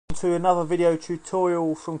To another video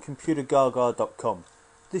tutorial from Computergaga.com.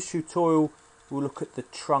 This tutorial will look at the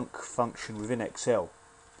trunc function within Excel.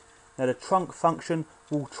 Now the trunc function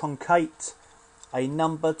will truncate a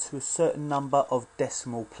number to a certain number of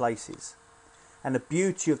decimal places. And the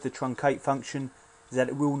beauty of the truncate function is that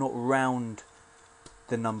it will not round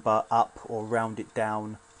the number up or round it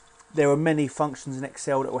down. There are many functions in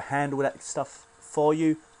Excel that will handle that stuff for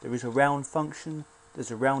you. There is a round function,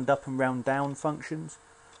 there's a round up and round down functions.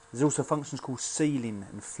 There's also functions called ceiling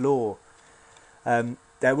and floor.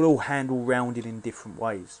 They will all handle rounding in different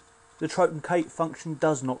ways. The truncate function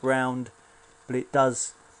does not round, but it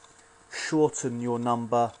does shorten your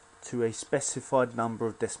number to a specified number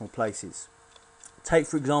of decimal places. Take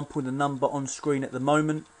for example the number on screen at the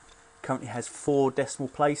moment currently has 4 decimal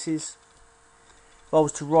places. If I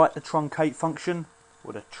was to write the truncate function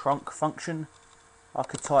or the trunc function, I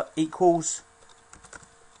could type equals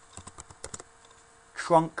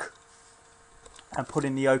trunc and put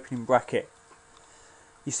in the opening bracket.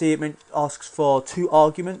 You see it asks for 2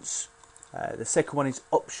 arguments. The second one is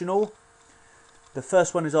optional. The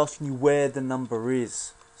first one is asking you where the number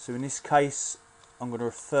is. So in this case I'm going to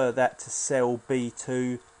refer that to cell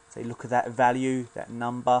B2. So look at that value, that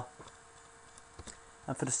number.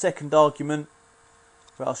 And for the second argument,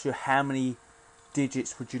 it asks you how many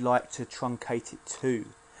digits would you like to truncate it to.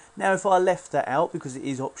 Now if I left that out because it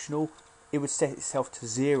is optional, it would set itself to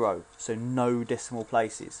 0, so no decimal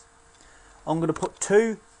places. I'm going to put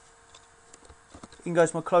 2, in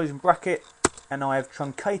goes my closing bracket, and I have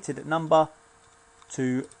truncated that number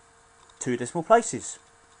to 2 decimal places.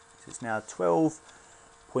 So it's now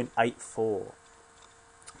 12.84.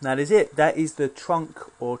 That is it. That is the trunc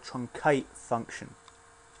or truncate function.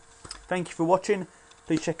 Thank you for watching.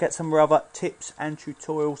 Please check out some of our other tips and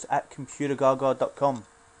tutorials at Computergaga.com.